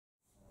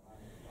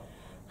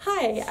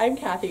Hi, I'm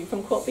Cathy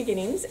from Quilt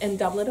Beginnings in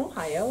Dublin,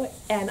 Ohio,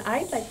 and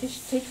I'd like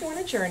to take you on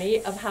a journey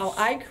of how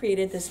I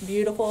created this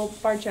beautiful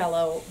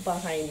Bargello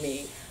behind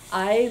me.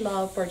 I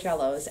love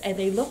Bargellos, and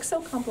they look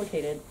so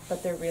complicated,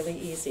 but they're really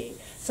easy.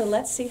 So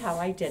let's see how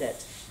I did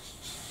it.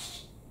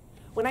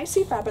 When I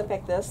see fabric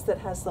like this that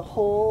has the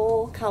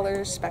whole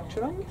color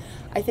spectrum,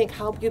 I think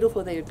how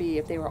beautiful they would be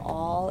if they were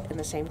all in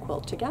the same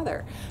quilt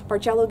together.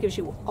 Bargello gives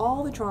you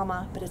all the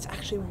drama, but it's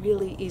actually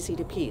really easy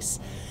to piece.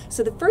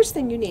 So the first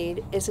thing you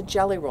need is a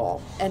jelly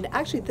roll. And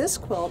actually this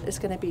quilt is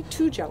going to be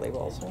 2 jelly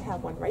rolls. We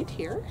have one right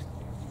here.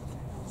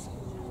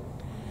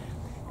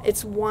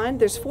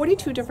 There's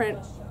 42 different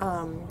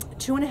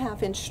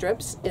 2.5-inch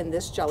strips in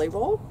this jelly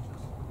roll,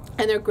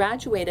 and they're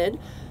graduated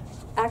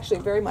actually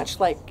very much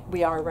like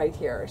we are right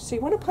here. So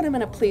you want to put them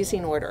in a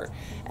pleasing order.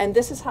 And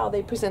this is how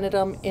they presented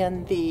them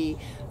in the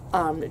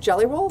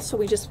jelly roll. So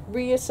we just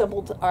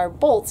reassembled our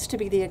bolts to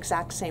be the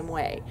exact same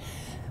way.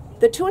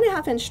 The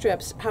 2.5-inch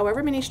strips,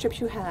 however many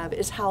strips you have,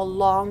 is how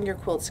long your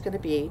quilt's going to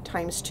be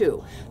times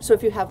 2. So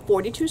if you have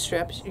 42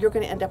 strips, you're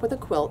going to end up with a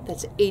quilt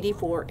that's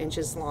 84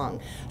 inches long.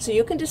 So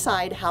you can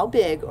decide how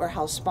big or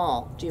how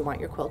small do you want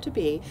your quilt to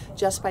be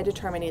just by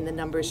determining the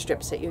number of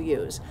strips that you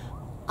use.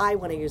 I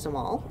want to use them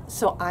all,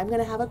 so I'm going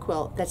to have a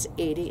quilt that's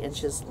 80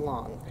 inches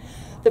long.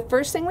 The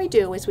first thing we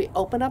do is we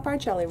open up our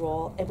jelly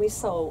roll and we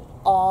sew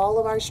all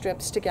of our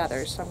strips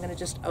together. So I'm going to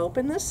just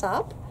open this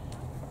up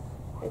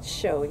and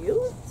show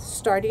you,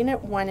 starting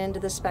at one end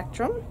of the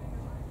spectrum,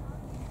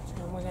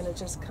 and we're going to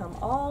just come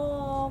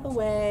all the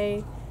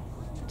way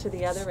to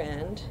the other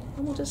end,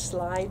 and we'll just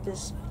slide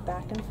this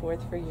back and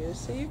forth for you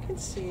so you can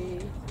see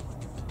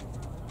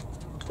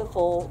the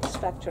full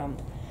spectrum.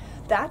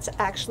 That's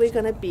actually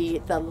going to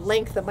be the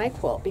length of my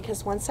quilt,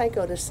 because once I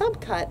go to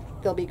subcut,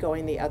 they'll be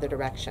going the other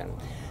direction.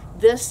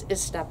 This is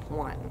step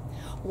 1.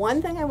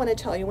 One thing I want to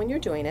tell you when you're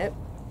doing it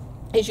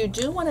is you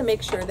do want to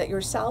make sure that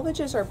your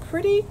salvages are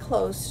pretty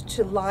close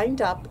to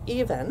lined up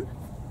even,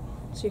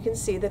 so you can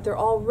see that they're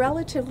all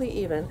relatively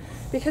even,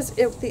 because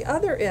if the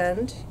other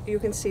end, you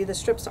can see the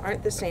strips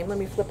aren't the same. Let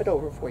me flip it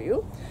over for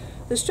you.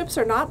 The strips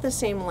are not the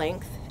same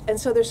length, and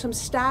so there's some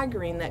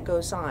staggering that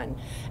goes on,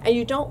 and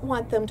you don't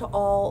want them to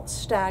all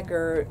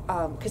stagger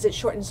because it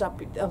shortens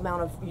up the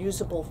amount of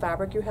usable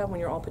fabric you have when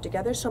you're all put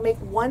together. So make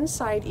one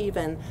side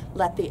even,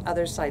 let the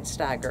other side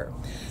stagger.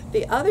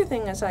 The other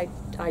thing as I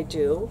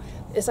do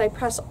is I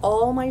press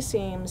all my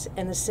seams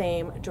in the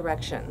same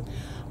direction.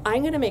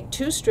 I'm going to make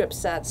 2 strip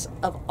sets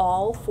of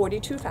all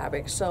 42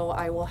 fabrics, so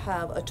I will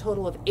have a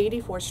total of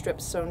 84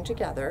 strips sewn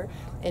together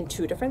in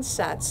 2 different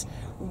sets.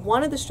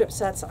 One of the strip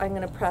sets I'm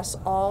going to press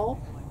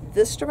all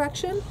this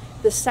direction.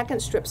 The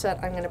second strip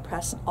set I'm going to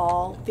press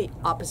all the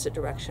opposite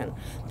direction.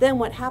 Then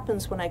what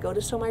happens when I go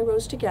to sew my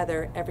rows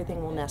together,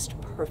 everything will nest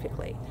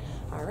perfectly.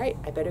 All right,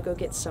 I better go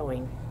get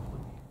sewing.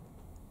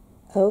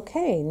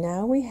 Okay,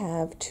 now we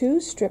have 2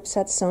 strip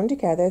sets sewn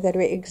together that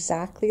are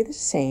exactly the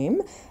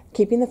same,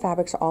 keeping the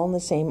fabrics all in the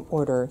same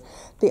order.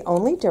 The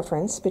only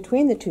difference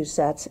between the 2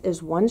 sets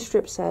is one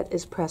strip set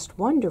is pressed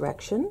one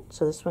direction,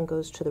 so this one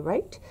goes to the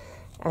right,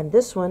 and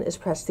this one is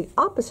pressed the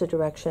opposite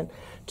direction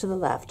to the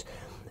left.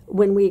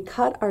 When we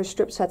cut our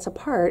strip sets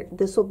apart,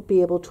 this will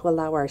be able to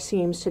allow our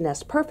seams to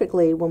nest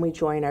perfectly when we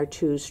join our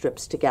 2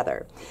 strips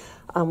together.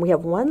 We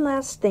have one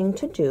last thing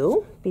to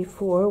do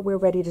before we're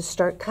ready to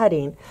start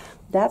cutting.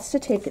 That's to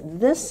take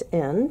this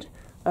end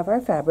of our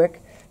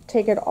fabric,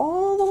 take it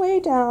all the way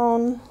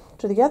down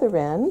to the other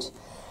end,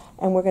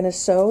 and we're going to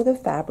sew the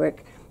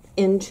fabric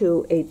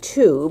into a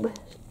tube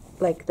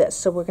like this.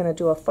 So we're going to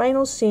do a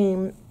final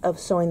seam of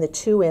sewing the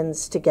 2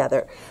 ends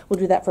together. We'll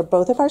do that for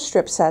both of our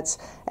strip sets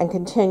and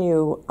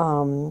continue,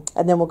 and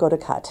then we'll go to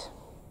cut.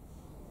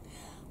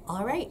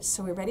 All right,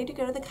 so we're ready to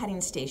go to the cutting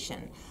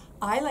station.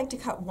 I like to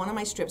cut one of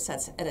my strip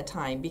sets at a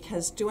time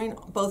because doing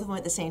both of them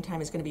at the same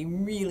time is going to be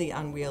really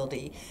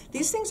unwieldy.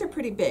 These things are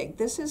pretty big.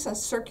 This is a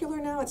circular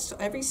now.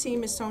 Every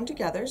seam is sewn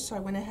together, so I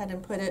went ahead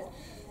and put it,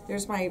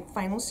 there's my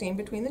final seam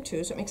between the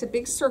 2, so it makes a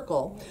big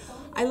circle.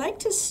 I like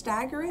to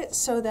stagger it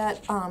so that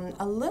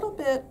a little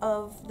bit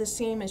of the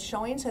seam is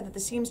showing so that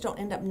the seams don't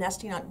end up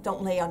nesting on,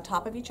 don't lay on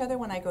top of each other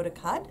when I go to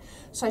cut.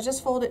 So I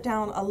just fold it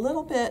down a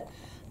little bit,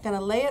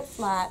 gonna lay it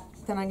flat,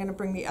 then I'm gonna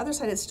bring the other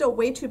side. It's still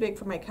way too big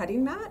for my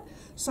cutting mat,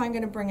 so I'm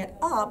gonna bring it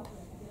up.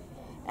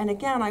 And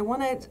again, I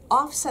wanna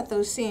offset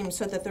those seams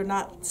so that they're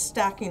not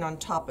stacking on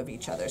top of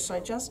each other. So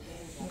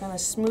I'm gonna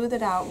smooth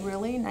it out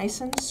really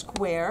nice and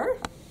square.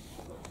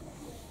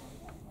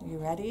 You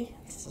ready?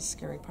 This is the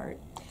scary part.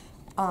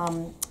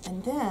 And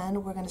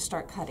then we're going to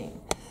start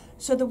cutting.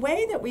 So the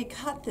way that we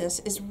cut this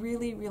is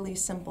really, really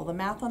simple. The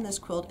math on this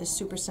quilt is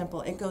super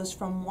simple. It goes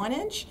from 1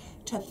 inch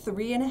to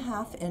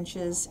 3.5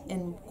 inches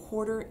in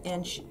 1/4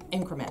 inch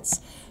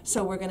increments.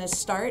 So we're going to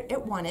start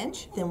at 1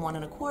 inch, then 1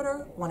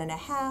 1/4, 1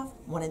 1/2,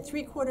 1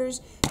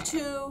 3/4,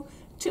 2,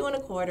 2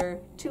 1/4,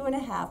 2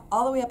 1/2,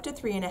 all the way up to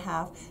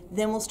 3.5.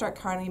 Then we'll start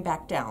cutting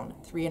back down.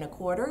 3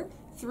 1/4,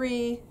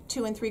 3,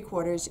 2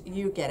 3/4,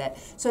 you get it.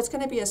 So it's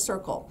going to be a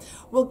circle.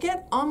 We'll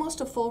get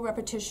almost a full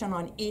repetition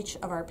on each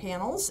of our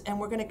panels, and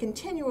we're going to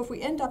continue. If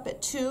we end up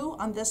at 2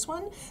 on this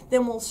one,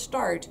 then we'll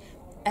start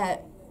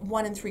at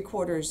 1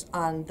 3/4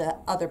 on the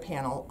other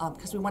panel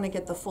because we want to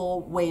get the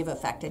full wave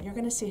effect, and you're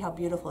going to see how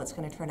beautiful it's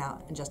going to turn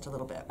out in just a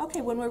little bit.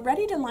 Okay, when we're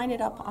ready to line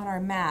it up on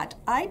our mat,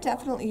 I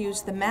definitely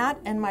use the mat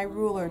and my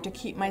ruler to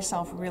keep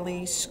myself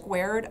really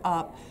squared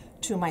up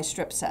to my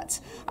strip sets.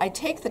 I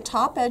take the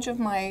top edge of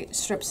my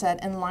strip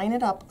set and line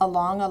it up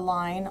along a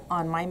line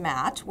on my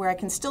mat where I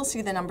can still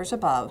see the numbers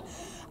above.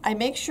 I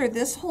make sure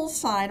this whole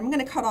side, I'm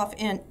going to cut off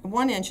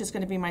 1 inch is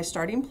going to be my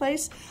starting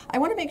place. I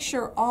want to make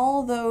sure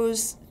all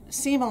those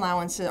seam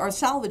allowances or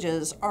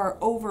salvages are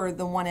over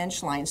the 1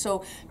 inch line.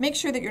 So make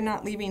sure that you're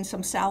not leaving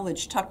some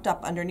salvage tucked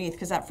up underneath,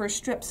 because that first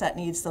strip set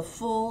needs the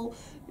full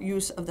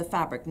use of the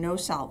fabric, no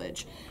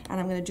salvage. And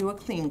I'm going to do a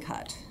clean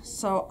cut.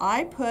 So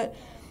I put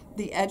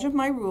the edge of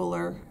my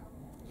ruler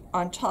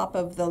on top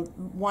of the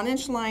 1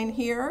 inch line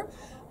here,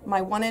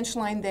 my 1 inch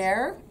line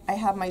there. I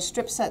have my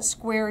strip set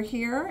square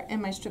here and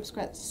my strip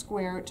set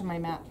square to my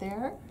mat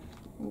there.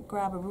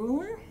 Grab a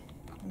ruler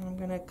and I'm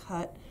going to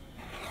cut.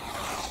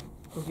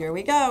 Here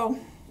we go.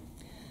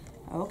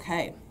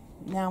 Okay,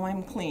 now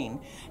I'm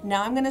clean.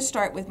 Now I'm going to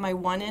start with my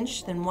 1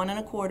 inch, then 1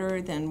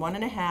 1/4, then 1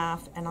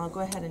 1/2, and I'll go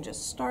ahead and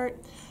just start.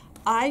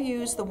 I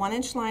use the 1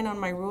 inch line on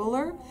my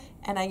ruler,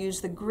 and I use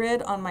the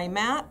grid on my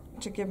mat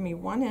to give me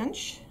 1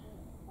 inch.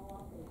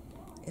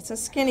 It's a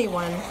skinny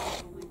one.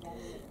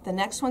 The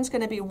next one's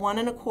going to be 1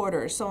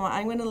 1/4. So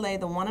I'm going to lay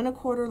the 1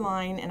 1/4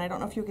 line, and I don't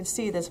know if you can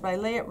see this, but I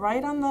lay it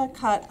right on the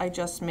cut I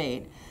just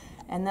made.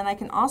 And then I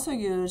can also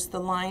use the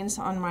lines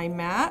on my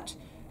mat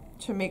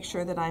to make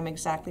sure that I'm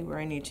exactly where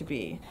I need to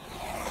be.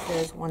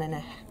 There's 1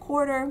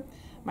 1/4.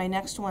 My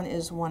next one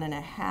is 1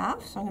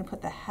 1/2. So I'm going to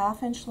put the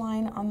 1/2 inch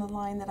line on the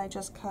line that I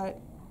just cut.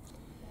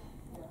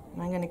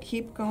 And I'm going to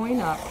keep going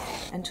up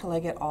until I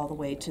get all the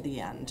way to the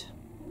end.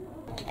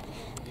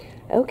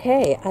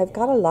 Okay, I've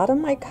got a lot of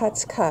my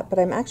cuts cut, but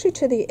I'm actually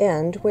to the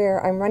end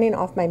where I'm running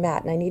off my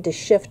mat and I need to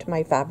shift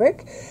my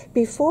fabric.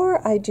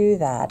 Before I do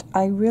that,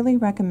 I really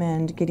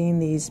recommend getting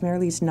these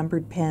Merrill's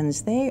numbered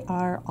pins. They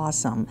are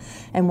awesome.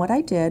 And what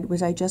I did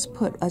was I just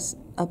put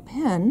a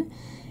pin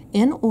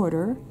in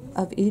order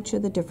of each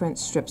of the different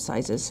strip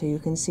sizes. So you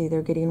can see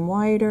they're getting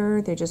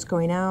wider, they're just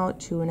going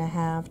out, 2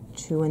 1/2,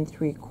 2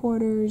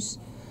 3/4,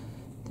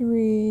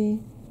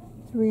 3,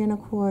 3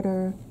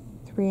 1/4,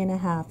 3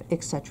 1/2,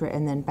 etc.,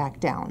 and then back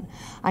down.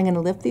 I'm going to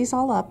lift these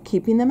all up,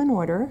 keeping them in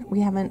order. We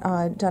haven't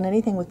done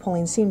anything with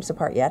pulling seams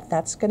apart yet.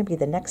 That's going to be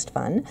the next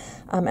fun.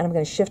 And I'm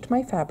going to shift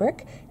my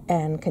fabric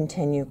and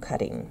continue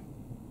cutting.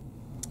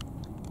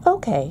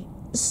 Okay.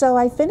 So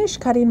I finished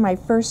cutting my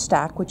first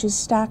stack, which is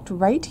stacked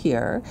right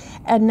here,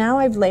 and now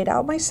I've laid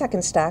out my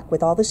second stack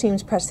with all the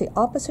seams pressed the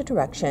opposite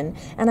direction,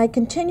 and I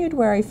continued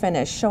where I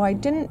finished. So I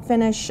didn't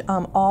finish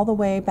all the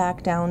way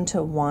back down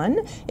to 1.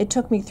 It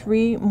took me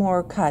 3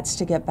 more cuts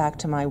to get back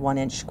to my 1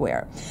 inch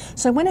square.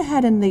 So I went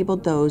ahead and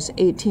labeled those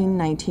 18,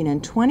 19,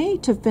 and 20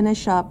 to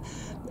finish up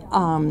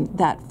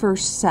that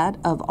first set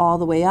of all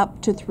the way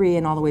up to 3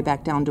 and all the way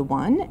back down to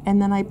 1,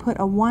 and then I put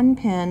a 1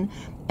 pin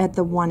at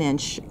the 1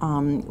 inch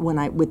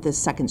with the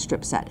second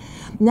strip set.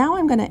 Now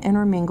I'm going to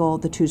intermingle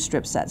the 2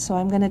 strip sets. So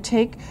I'm going to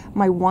take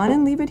my 1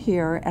 and leave it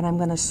here, and I'm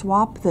going to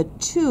swap the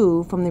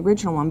 2 from the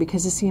original one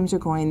because the seams are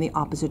going the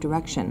opposite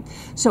direction.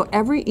 So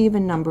every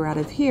even number out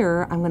of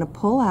here I'm going to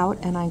pull out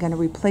and I'm going to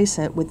replace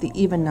it with the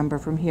even number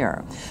from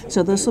here.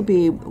 So this will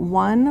be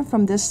 1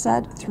 from this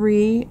set,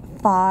 3,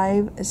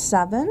 5,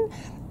 7,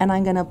 and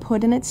I'm going to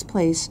put in its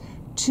place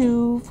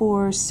 2,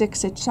 4,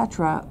 6,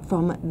 etc.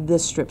 from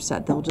this strip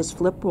set. They'll just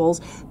flip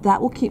rolls.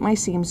 That will keep my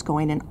seams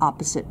going in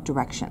opposite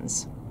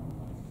directions.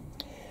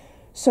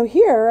 So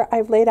here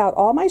I've laid out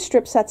all my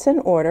strip sets in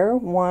order.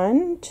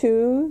 1,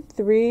 2,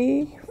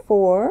 3,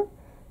 4,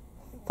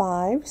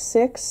 5,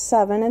 6,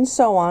 7, and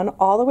so on,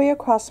 all the way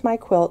across my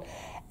quilt.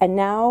 And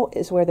now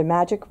is where the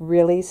magic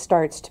really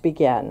starts to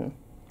begin.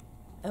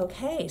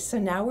 Okay, so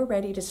now we're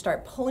ready to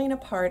start pulling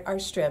apart our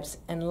strips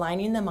and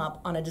lining them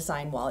up on a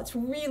design wall. It's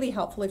really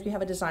helpful if you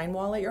have a design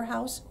wall at your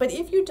house, but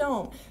if you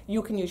don't,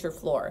 you can use your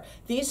floor.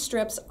 These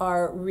strips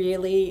are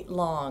really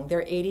long.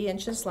 They're 80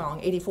 inches long,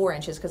 84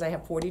 inches because I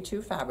have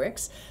 42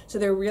 fabrics, so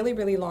they're really,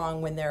 really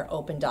long when they're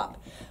opened up.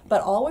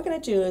 But all we're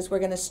going to do is we're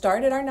going to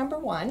start at our number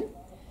 1,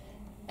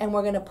 and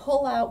we're going to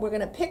pull out, we're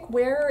going to pick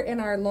where in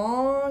our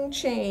long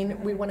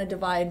chain we want to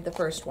divide the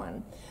first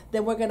one.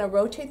 Then we're going to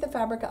rotate the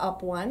fabric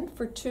up 1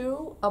 for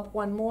 2, up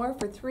 1 more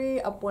for 3,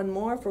 up 1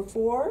 more for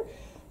 4.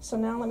 So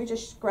now let me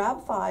just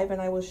grab 5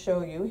 and I will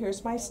show you.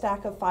 Here's my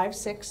stack of 5,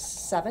 6,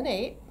 7,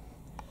 8.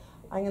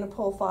 I'm going to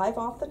pull 5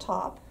 off the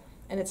top,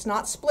 and it's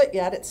not split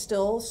yet, it's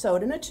still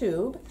sewed in a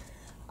tube.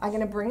 I'm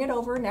going to bring it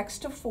over next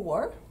to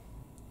 4.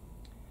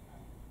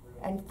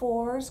 And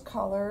 4's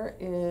color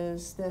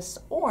is this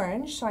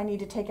orange, so I need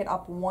to take it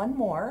up 1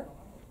 more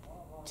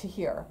to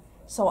here.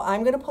 So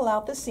I'm going to pull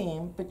out the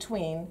seam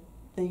between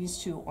these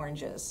 2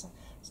 oranges.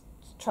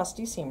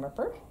 Trusty seam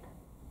ripper.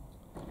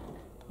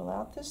 Pull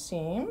out the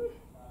seam.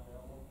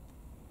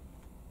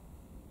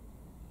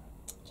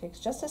 Takes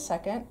just a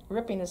second.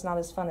 Ripping is not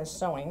as fun as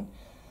sewing,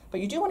 but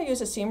you do want to use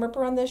a seam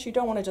ripper on this. You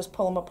don't want to just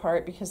pull them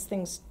apart because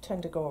things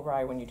tend to go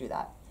awry when you do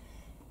that.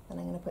 And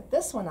I'm going to put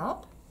this one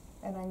up,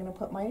 and I'm going to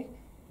put my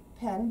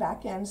pen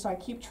back in so I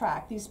keep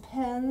track. These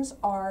pens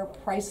are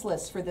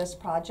priceless for this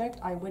project.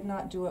 I would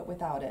not do it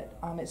without it.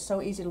 It's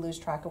so easy to lose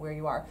track of where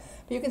you are.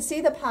 But you can see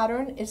the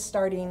pattern is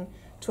starting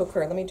to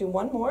occur. Let me do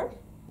one more.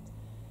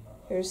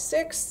 Here's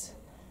 6.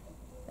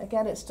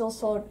 Again, it's still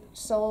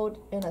sewed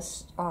in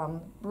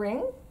a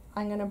ring.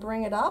 I'm going to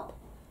bring it up.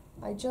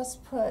 I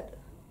just put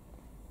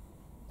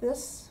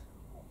this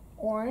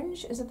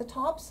orange is at the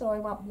top, so I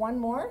want one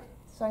more.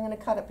 So I'm going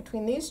to cut it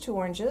between these 2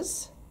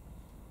 oranges.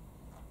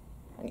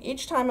 And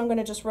each time I'm going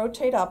to just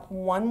rotate up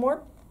one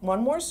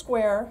more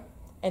square,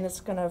 and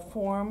it's going to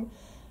form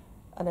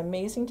an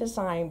amazing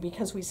design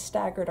because we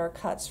staggered our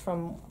cuts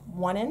from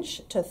 1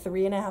 inch to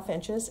 3.5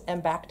 inches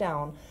and back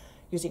down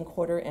using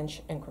 1/4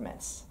 inch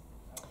increments.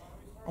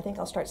 I think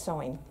I'll start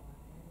sewing.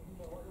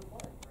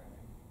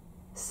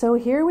 So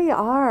here we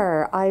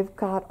are. I've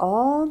got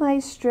all my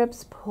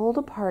strips pulled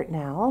apart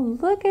now.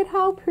 Look at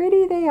how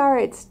pretty they are.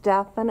 It's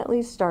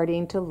definitely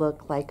starting to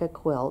look like a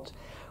quilt.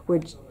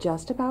 We're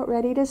just about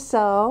ready to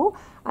sew.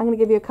 I'm going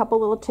to give you a couple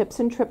little tips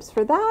and trips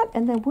for that,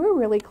 and then we're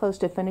really close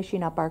to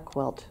finishing up our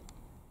quilt.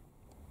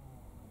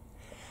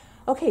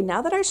 Okay,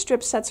 now that our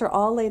strip sets are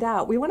all laid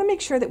out, we want to make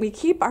sure that we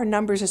keep our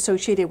numbers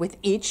associated with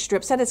each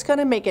strip set. It's going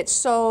to make it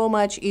so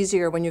much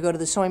easier when you go to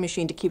the sewing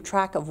machine to keep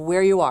track of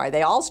where you are.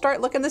 They all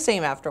start looking the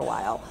same after a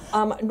while.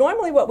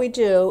 Normally what we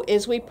do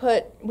is we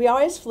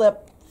always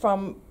flip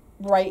from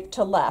right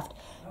to left.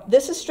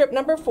 This is strip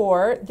number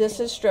 4, this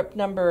is strip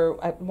number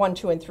 1,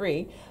 2, and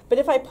 3. But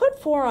if I put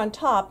 4 on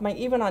top, my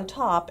even on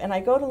top, and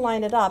I go to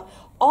line it up,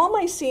 all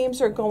my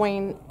seams are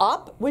going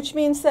up, which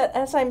means that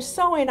as I'm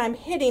sewing, I'm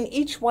hitting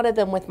each one of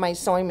them with my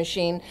sewing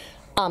machine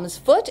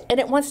foot, and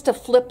it wants to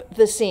flip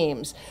the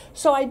seams.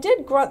 So I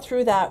did grunt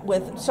through that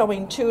with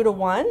sewing 2 to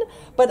 1,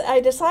 but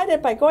I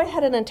decided by going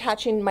ahead and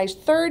attaching my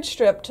 3rd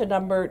strip to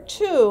number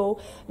 2,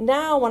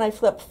 now when I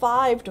flip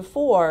 5 to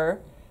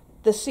 4,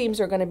 the seams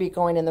are going to be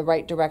going in the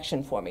right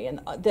direction for me, and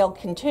they'll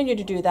continue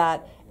to do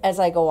that as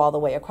I go all the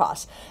way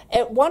across.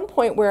 At one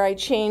point where I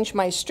change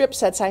my strip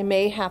sets, I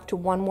may have to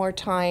one more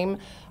time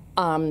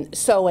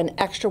sew an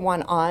extra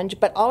one on,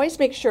 but always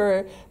make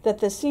sure that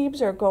the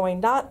seams are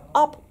going not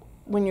up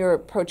when you're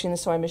approaching the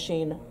sewing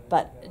machine,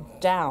 but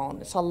down.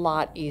 It's a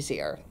lot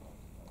easier.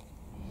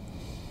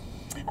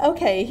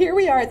 Okay, here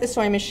we are at the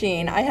sewing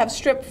machine. I have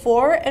strip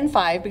 4 and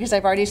 5 because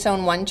I've already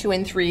sewn 1, 2,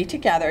 and 3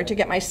 together to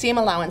get my seam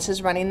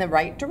allowances running the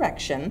right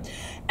direction.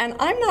 And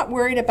I'm not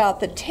worried about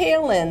the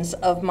tail ends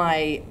of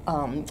my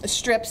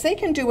strips. They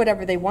can do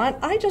whatever they want.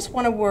 I just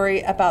want to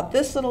worry about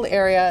this little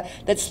area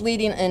that's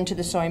leading into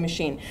the sewing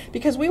machine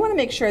because we want to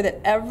make sure that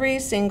every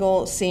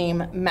single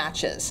seam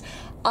matches.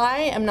 I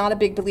am not a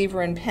big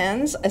believer in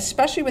pins,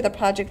 especially with a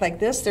project like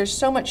this. There's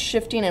so much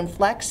shifting and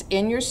flex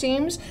in your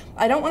seams.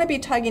 I don't want to be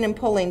tugging and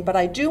pulling, but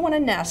I do want to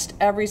nest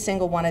every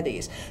single one of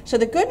these. So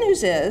the good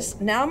news is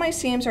now my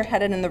seams are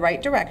headed in the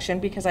right direction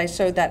because I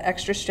sewed that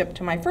extra strip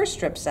to my first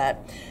strip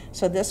set.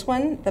 So this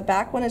one, the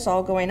back one is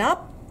all going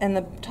up and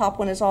the top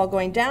one is all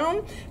going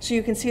down. So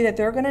you can see that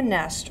they're going to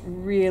nest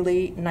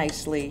really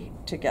nicely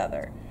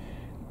together.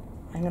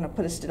 I'm going to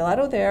put a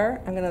stiletto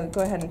there. I'm going to go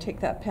ahead and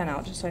take that pen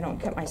out just so I don't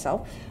cut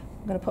myself.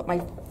 I'm going to put my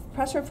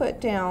presser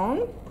foot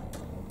down,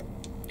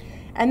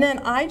 and then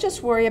I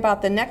just worry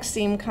about the next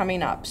seam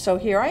coming up. So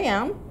here I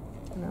am,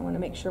 and I want to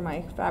make sure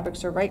my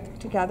fabrics are right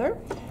together,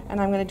 and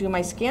I'm going to do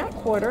my scant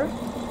quarter, and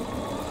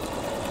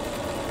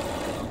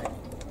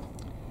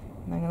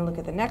I'm going to look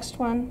at the next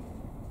one.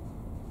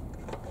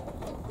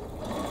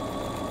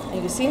 And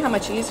you can see how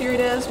much easier it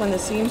is when the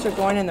seams are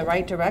going in the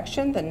right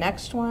direction. The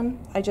next one,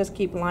 I just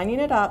keep lining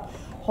it up,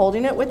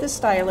 holding it with the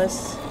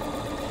stylus.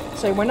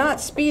 So we're not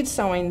speed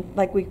sewing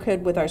like we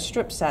could with our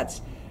strip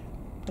sets.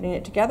 Putting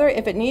it together.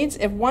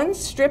 If one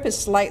strip is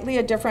slightly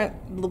a different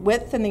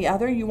width than the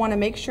other, you want to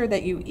make sure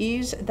that you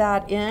ease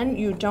that in.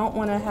 You don't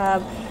want to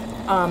have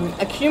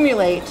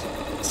accumulate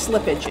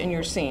slippage in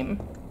your seam.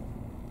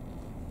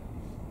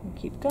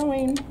 Keep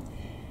going.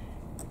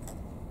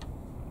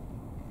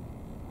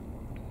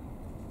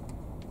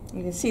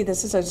 You can see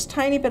this is a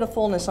tiny bit of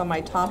fullness on my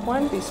top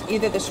one.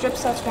 Either the strip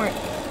sets weren't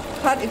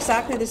cut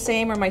exactly the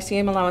same or my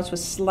seam allowance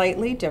was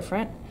slightly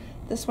different.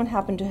 This one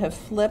happened to have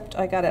flipped.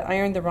 I got it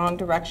ironed the wrong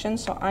direction,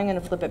 so I'm going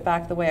to flip it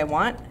back the way I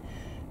want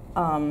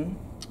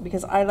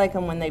because I like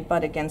them when they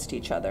butt against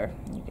each other.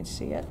 You can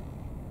see it.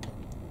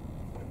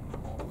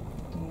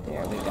 And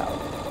there we go.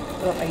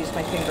 Oh, I used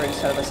my finger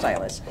instead of the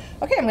stylus.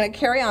 Okay, I'm going to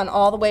carry on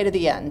all the way to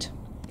the end.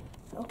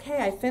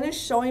 Okay, I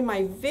finished sewing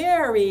my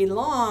very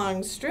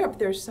long strip.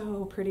 They're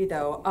so pretty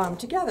though,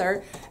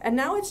 together. And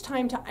now it's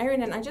time to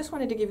iron, and I just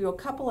wanted to give you a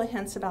couple of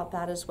hints about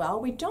that as well.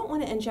 We don't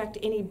want to inject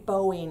any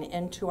bowing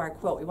into our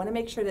quilt. We want to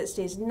make sure that it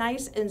stays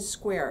nice and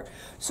square.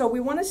 So we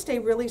want to stay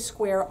really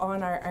square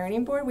on our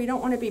ironing board. We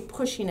don't want to be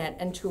pushing it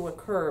into a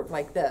curve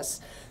like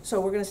this.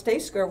 So we're going to stay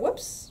square.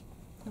 Whoops.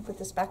 I'll put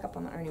this back up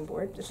on the ironing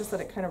board. It's just let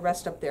it kind of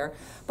rest up there.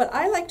 But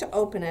I like to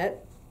open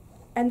it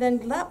and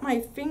then let my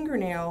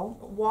fingernail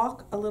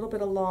walk a little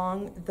bit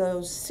along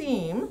those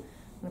seam.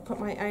 I'm going to put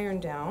my iron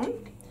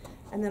down,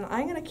 and then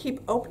I'm going to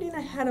keep opening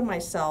ahead of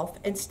myself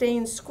and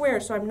staying square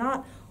so I'm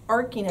not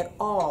arcing at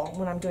all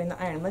when I'm doing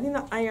the iron. Letting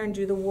the iron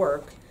do the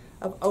work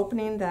of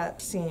opening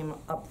that seam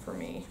up for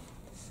me.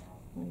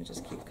 I'm going to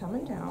just keep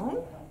coming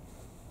down.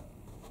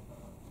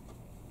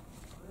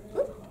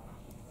 Whoop,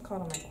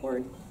 caught on my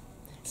cord.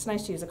 It's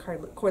nice to use a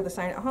cordless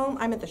iron at home.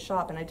 I'm at the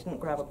shop and I didn't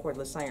grab a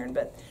cordless iron,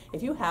 but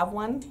if you have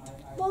one,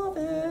 love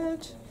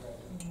it.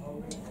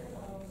 Okay,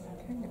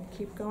 I'm going to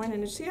keep going,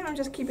 and you see how I'm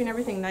just keeping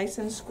everything nice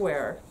and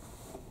square.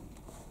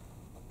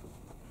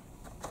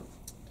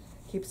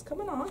 Keeps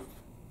coming off.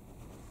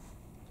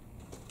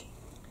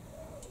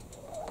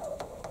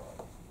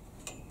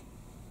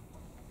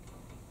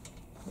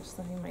 Just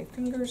letting my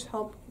fingers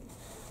help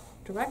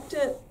direct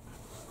it.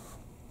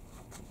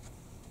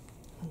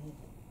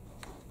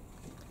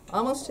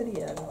 Almost to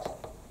the end.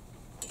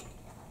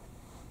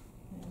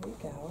 There we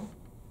go.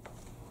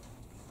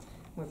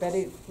 We're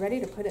ready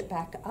to put it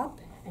back up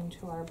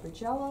into our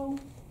Bargello.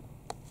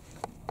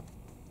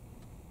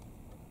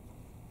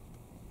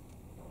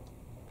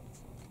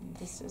 And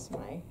this is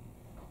my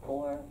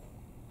 4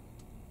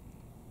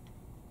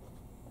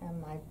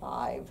 and my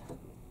 5.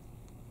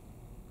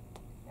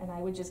 And I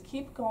would just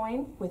keep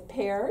going with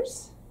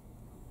pairs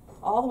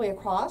all the way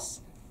across,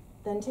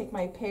 then take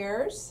my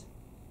pairs,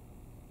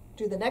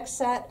 do the next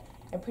set,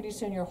 and pretty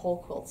soon your whole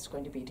quilt is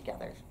going to be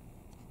together.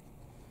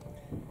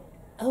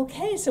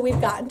 Okay, so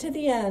we've gotten to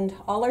the end.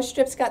 All our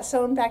strips got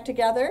sewn back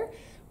together.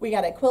 We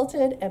got it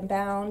quilted and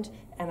bound,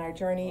 and our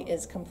journey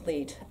is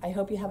complete. I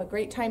hope you have a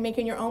great time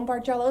making your own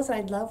Bargellos, and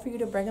I'd love for you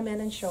to bring them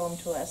in and show them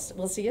to us.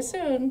 We'll see you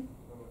soon.